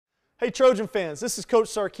Hey Trojan fans, this is Coach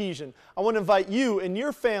Sarkisian. I want to invite you and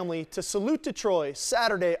your family to Salute to Troy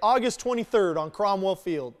Saturday, August 23rd on Cromwell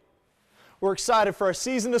Field. We're excited for our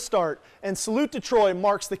season to start, and Salute to Troy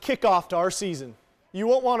marks the kickoff to our season. You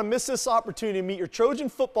won't want to miss this opportunity to meet your Trojan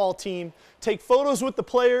football team, take photos with the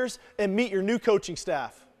players, and meet your new coaching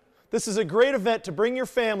staff. This is a great event to bring your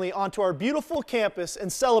family onto our beautiful campus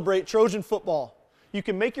and celebrate Trojan football. You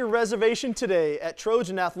can make your reservation today at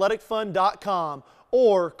trojanathleticfund.com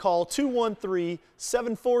or call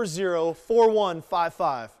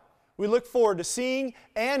 213-740-4155. We look forward to seeing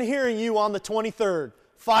and hearing you on the 23rd.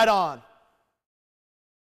 Fight on!